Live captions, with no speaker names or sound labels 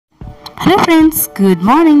Hello friends, good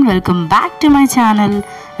morning. Welcome back to my channel.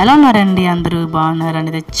 ఎలా ఉన్నారండి? అందరూ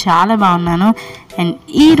బాగున్నారండి? అయితే చాలా బాగున్నాను. అండ్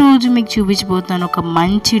ఈరోజు మీకు చూపించబోతున్నాను ఒక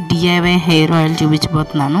మంచి డిఐవై హెయిర్ ఆయిల్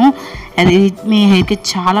చూపించబోతున్నాను. అది మీ హెయిర్కి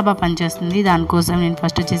చాలా బాగా పనిచేస్తుంది. దానికోసం నేను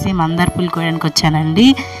ఫస్ట్ వచ్చేసి మందార పూలు కోయడానికి వచ్చానండి.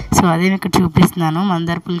 సో అదే మీకు చూపిస్తున్నాను.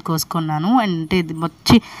 మందార పూలు కోసుకున్నాను. అంటే ఇది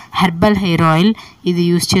వచ్చి హెర్బల్ హెయిర్ ఆయిల్. ఇది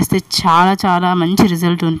యూస్ చేస్తే చాలా చాలా మంచి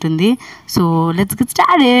రిజల్ట్ ఉంటుంది. So let's get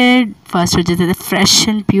started. First వచ్చేసి fresh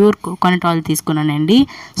and pure coconut oil తీసుకున్నానండి.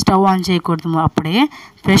 స్టవ్ ఆన్ చేయకూడదు అప్పుడే.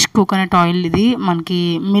 ఫ్రెష్ కోకోనట్ ఆయిల్ ఇది మనకి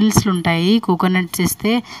మిల్స్లు ఉంటాయి. కోకోనట్స్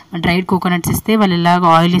ఇస్తే, డ్రైడ్ కోకోనట్స్ ఇస్తే వాళ్ళు ఇలాగ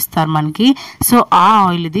ఆయిల్ ఇస్తారు మనకి. సో ఆ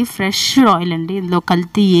ఆయిల్ ఇది ఫ్రెష్ ఆయిల్ అండి. ఇందులో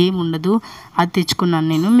కల్తీ ఏమి ఉండదు. అది తెచ్చుకున్నాను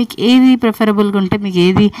నేను. మీకు ఏది ప్రిఫరబుల్గా ఉంటే, మీకు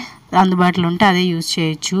ఏది అందుబాటులో ఉంటే అదే యూజ్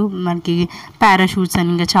చేయొచ్చు. మనకి పారాషూట్స్ అని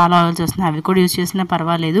ఇంకా చాలా ఆయిల్స్ వస్తున్నాయి, అవి కూడా యూజ్ చేసినా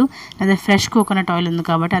పర్వాలేదు. అదే ఫ్రెష్ కోకోనట్ ఆయిల్ ఉంది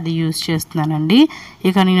కాబట్టి అది యూజ్ చేస్తున్నానండి.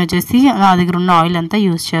 ఇక నేను వచ్చేసి నా దగ్గర ఉన్న ఆయిల్ అంతా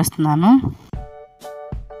యూజ్ చేస్తున్నాను.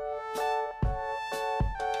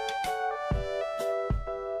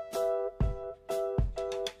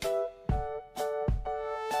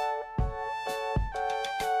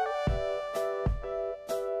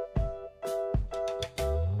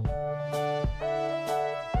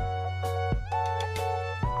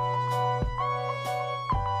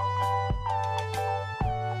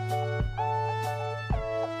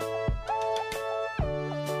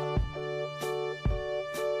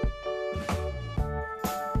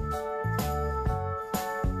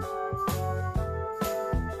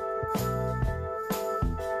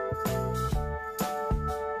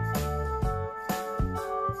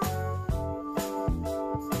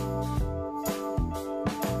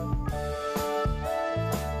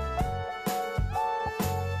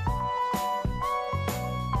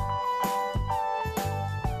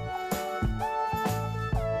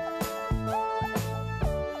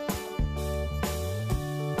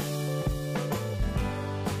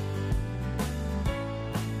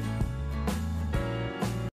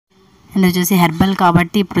 అండ్ వచ్చేసి హెర్బల్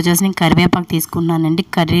కాబట్టి ఇప్పుడు వచ్చేసి నేను కరివేపాకు తీసుకున్నానండి.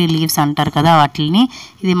 కర్రీ లీవ్స్ అంటారు కదా వాటిని.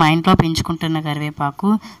 ఇది మా ఇంట్లో పెంచుకుంటున్న కరివేపాకు.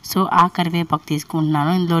 సో ఆ కరివేపాకు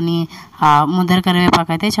తీసుకుంటున్నాను. ఇందులోని ముద్దర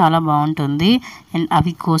కరివేపాకు అయితే చాలా బాగుంటుంది. అండ్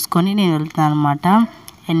అవి కోసుకొని నేను వెళ్తున్నాను అనమాట.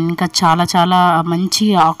 అండ్ ఇంకా చాలా చాలా మంచి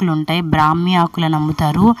ఆకులు ఉంటాయి. బ్రాహ్మీ ఆకులు అని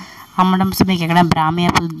అమ్ముతారు. అమ్మడం. సో మీకు ఎక్కడ బ్రాహ్మీ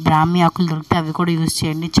ఆకులు దొరికితే అవి కూడా యూజ్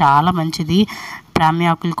చేయండి, చాలా మంచిది. బ్రాహ్మీ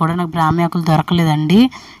ఆకులు కూడా, నాకు బ్రాహ్మీ ఆకులు దొరకలేదండి.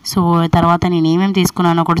 సో తర్వాత నేను ఏమేమి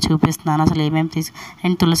తీసుకున్నానో కూడా చూపిస్తున్నాను. అసలు ఏమేమి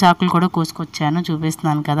అండ్ తులసి ఆకులు కూడా కోసుకొచ్చాను,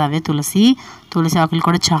 చూపిస్తున్నాను కదా. అవే తులసి ఆకులు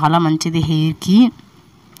కూడా చాలా మంచిది హెయిర్కి.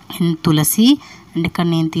 And Tulasi. అండ్ ఇక్కడ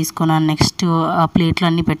నేను తీసుకున్నాను. నెక్స్ట్ ప్లేట్లు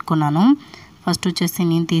అన్నీ పెట్టుకున్నాను. ఫస్ట్ వచ్చేసి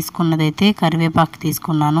నేను తీసుకున్నదైతే కరివేపాకు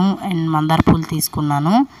తీసుకున్నాను. అండ్ మందార పూలు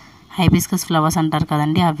తీసుకున్నాను. హైబిస్కస్ ఫ్లవర్స్ అంటారు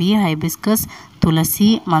కదండి, అవి హైబిస్కస్, తులసి,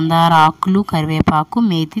 మందార ఆకులు, కరివేపాకు,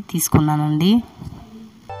 మేతి తీసుకున్నానండి.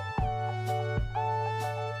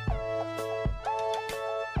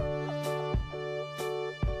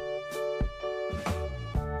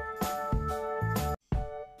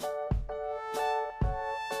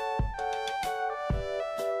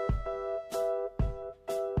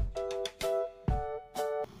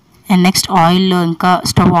 అండ్ నెక్స్ట్ ఆయిల్లో ఇంకా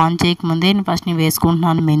స్టవ్ ఆన్ చేయకముందే నేను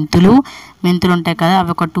వేసుకుంటున్నాను మెంతులు ఉంటాయి కదా,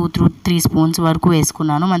 అవి ఒక 2-3 స్పూన్స్ వరకు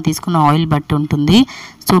వేసుకున్నాను. మనం తీసుకున్న ఆయిల్ బట్టి ఉంటుంది.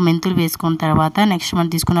 సో మెంతులు వేసుకున్న తర్వాత నెక్స్ట్ మనం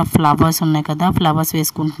తీసుకున్న ఫ్లవర్స్ ఉన్నాయి కదా, ఫ్లవర్స్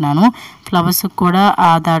వేసుకుంటున్నాను. ఫ్లవర్స్ కూడా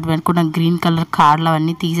దాటి వెనుకున్న గ్రీన్ కలర్ కాడలు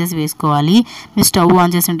అవన్నీ తీసేసి వేసుకోవాలి. మీరు స్టవ్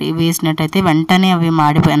ఆన్ చేసి వేసినట్టయితే వెంటనే అవి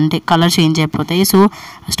అంటే కలర్ చేంజ్ అయిపోతాయి. సో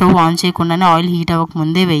స్టవ్ ఆన్ చేయకుండానే ఆయిల్ హీట్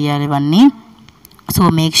అవ్వకముందే వేయాలి ఇవన్నీ. So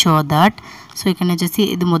make sure that. So ఇక్కడ వచ్చేసి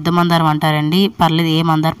ఇది ముద్ద మందారం అంటారండి. పర్లేదు, ఏ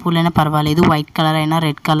మందార పూలైనా పర్వాలేదు. వైట్ కలర్ అయినా,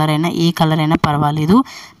 రెడ్ కలర్ అయినా, ఏ కలర్ అయినా పర్వాలేదు.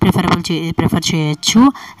 ప్రిఫర్ చేయొచ్చు.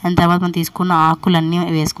 అండ్ తర్వాత మనం తీసుకున్న ఆకులన్నీ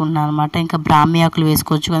వేసుకుంటున్నాను అనమాట. ఇంకా బ్రాహ్మీ ఆకులు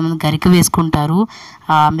వేసుకోవచ్చు, కొంతమంది గరిక వేసుకుంటారు.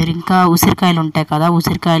 మీరు ఇంకా ఉసిరికాయలు ఉంటాయి కదా,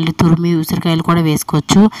 ఉసిరికాయలు కూడా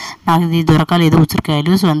వేసుకోవచ్చు. నాకు ఇది దొరకలేదు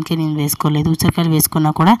ఉసిరికాయలు, సో అందుకే నేను వేసుకోలేదు. ఉసిరికాయలు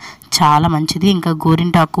వేసుకున్నా కూడా చాలా మంచిది. ఇంకా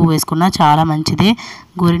గోరింటాకు వేసుకున్నా చాలా మంచిదే.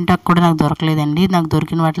 గోరింటాకు కూడా నాకు దొరకలేదండి, నాకు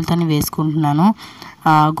దొరికిన వాటితో వేసుకుంటున్నాను.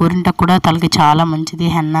 గోరింటాకు కూడా తలకి చాలా మంచిది.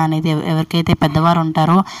 హెన్నా అనేది ఎవరికైతే పెద్దవారు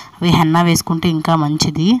ఉంటారో అవి హెన్నా వేసుకుంటే ఇంకా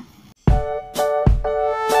మంచిది.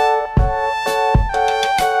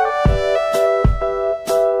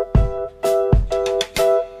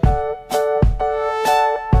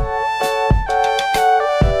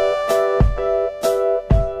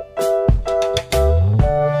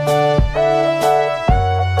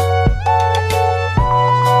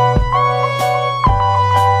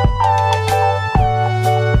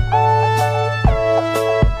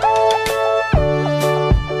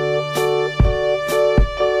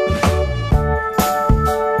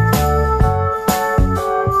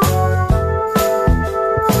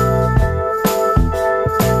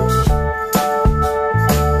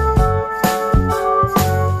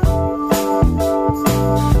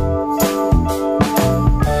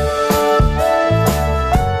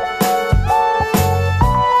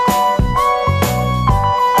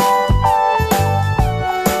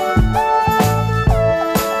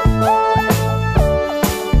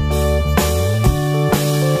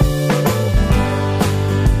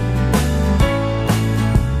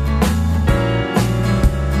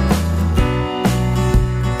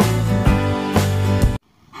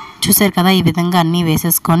 చూసారు కదా, ఈ విధంగా అన్నీ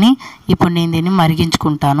వేసేసుకొని ఇప్పుడు నేను దీన్ని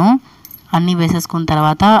మరిగించుకుంటాను. అన్నీ వేసేసుకున్న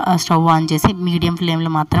తర్వాత స్టవ్ ఆన్ చేసి మీడియం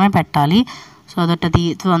ఫ్లేమ్లో మాత్రమే పెట్టాలి. సో దట్ అది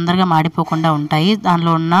తొందరగా మాడిపోకుండా ఉంటాయి.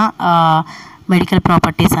 దానిలో ఉన్న మెడికల్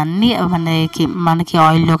ప్రాపర్టీస్ అన్నీ మనకి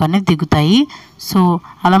ఆయిల్లో కానీ దిగుతాయి. సో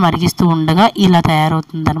అలా మరిగిస్తూ ఉండగా ఇలా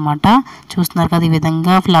తయారవుతుందనమాట. చూస్తున్నారు కదా, ఈ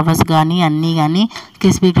విధంగా ఫ్లవర్స్ కానీ అన్నీ కానీ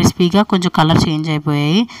క్రిస్పీగా కొంచెం కలర్ చేంజ్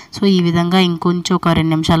అయిపోయాయి. సో ఈ విధంగా ఇంకొంచెం ఒక 2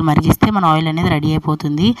 నిమిషాలు మరిగిస్తే మన ఆయిల్ అనేది రెడీ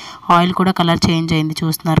అయిపోతుంది. ఆయిల్ కూడా కలర్ చేంజ్ అయింది.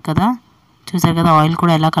 చూసారు కదా ఆయిల్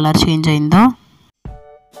కూడా ఎలా కలర్ చేంజ్ అయిందో.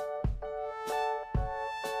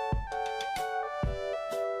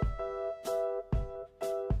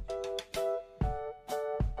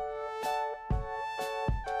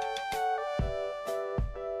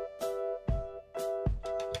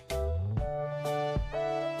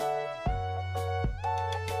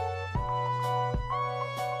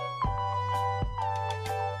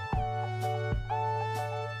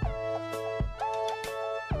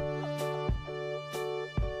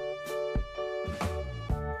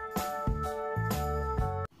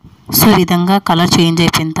 సో ఈ విధంగా కలర్ చేంజ్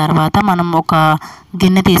అయిపోయిన తర్వాత మనం ఒక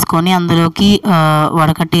గిన్నె తీసుకొని అందులోకి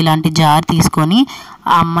వడకట్టి ఇలాంటి జార్ తీసుకొని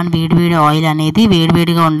మన వేడివేడి ఆయిల్ అనేది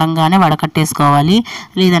వేడివేడిగా ఉండంగానే వడకట్టేసుకోవాలి.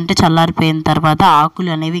 లేదంటే చల్లారిపోయిన తర్వాత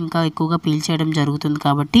ఆకులు అనేవి ఇంకా ఎక్కువగా పీల్చేయడం జరుగుతుంది.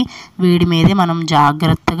 కాబట్టి వేడి మీదే మనం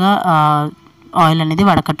జాగ్రత్తగా ఆయిల్ అనేది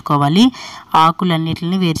వడకట్టుకోవాలి.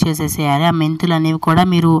 ఆకులన్నిటిని వేరు చేసేసేయాలి. ఆ మెంతులు అనేవి కూడా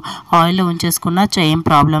మీరు ఆయిల్లో ఉంచేసుకున్నా ఏం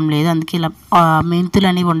ప్రాబ్లం లేదు. అందుకే ఇలా మెంతులు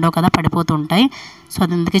అనేవి ఉండవు కదా, పడిపోతుంటాయి. సో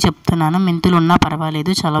అది అందుకే చెప్తున్నాను, మెంతులు ఉన్నా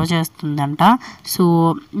పర్వాలేదు, చలవ చేస్తుందంట. సో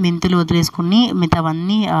మెంతులు వదిలేసుకుని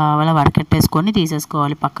మిగతావన్నీ అలా వడకట్టేసుకొని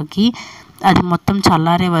తీసేసుకోవాలి పక్కకి. అది మొత్తం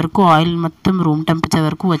చల్లారే వరకు, ఆయిల్ మొత్తం రూమ్ టెంపరేచర్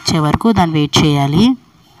వరకు వచ్చే వరకు దాన్ని వెయిట్ చేయాలి.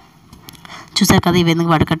 చూసారు కదా, ఈ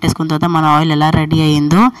విధంగా వడకట్టేసుకున్న తర్వాత మన ఆయిల్ ఎలా రెడీ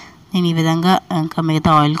అయ్యిందో. నేను ఈ విధంగా ఇంకా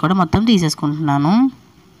మిగతా ఆయిల్ కూడా మొత్తం తీసేసుకుంటున్నాను.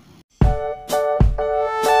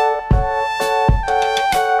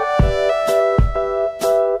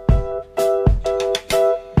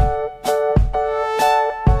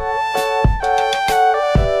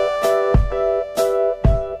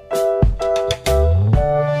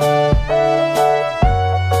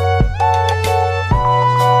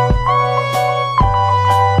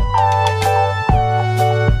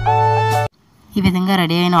 ఈ విధంగా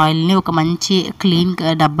రెడీ అయిన ఆయిల్ని ఒక మంచి క్లీన్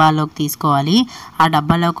డబ్బాలోకి తీసుకోవాలి. ఆ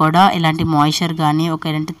డబ్బాలో కూడా ఎలాంటి మాయిశ్చర్ కానీ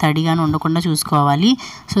ఎలాంటి తడి కానీ ఉండకుండా చూసుకోవాలి.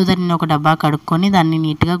 సో దట్ నేను ఒక డబ్బా కడుక్కొని దాన్ని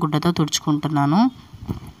నీట్గా గుడ్డతో తుడుచుకుంటున్నాను.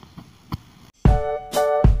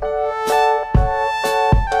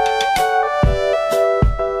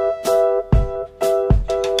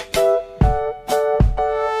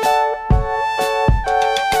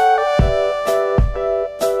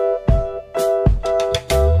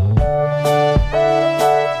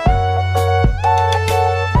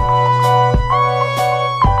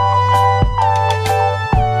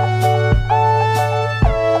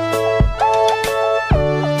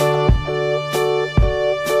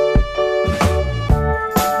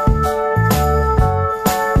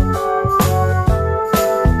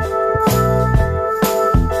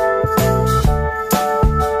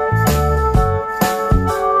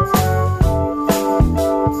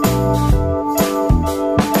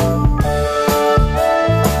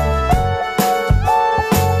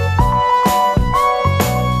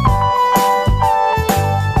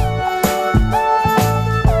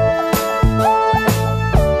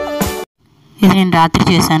 ఇది నేను రాత్రి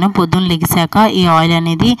చేశాను. పొద్దున్న లెగిసాక ఈ ఆయిల్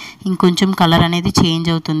అనేది ఇంకొంచెం కలర్ అనేది చేంజ్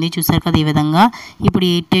అవుతుంది. చూసారు కదా, ఈ విధంగా. ఇప్పుడు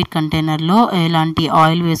 88 కంటైనర్లో ఇలాంటి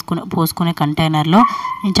ఆయిల్ పోసుకునే కంటైనర్లో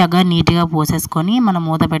నేను చక్కగా నీట్గా పోసేసుకొని మనం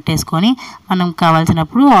మూత పెట్టేసుకొని మనం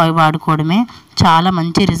కావాల్సినప్పుడు ఆయిల్ వాడుకోవడమే. చాలా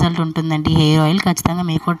మంచి రిజల్ట్ ఉంటుందండి హెయిర్ ఆయిల్. ఖచ్చితంగా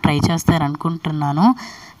మీరు కూడా ట్రై చేస్తారనుకుంటున్నాను.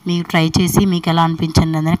 మీరు ట్రై చేసి మీకు ఎలా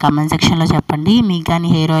అనిపించింది అని కామెంట్ సెక్షన్లో చెప్పండి. మీకు కానీ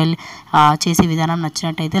హెయిర్ ఆయిల్ చేసే విధానం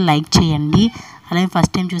నచ్చినట్టయితే లైక్ చేయండి. అలాగే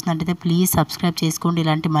ఫస్ట్ టైం చూసినట్టయితే ప్లీజ్ సబ్స్క్రైబ్ చేసుకోండి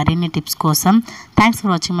ఇలాంటి మరిన్ని టిప్స్ కోసం. Thanks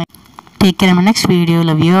for watching my take care my next video.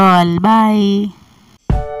 Love you all. Bye.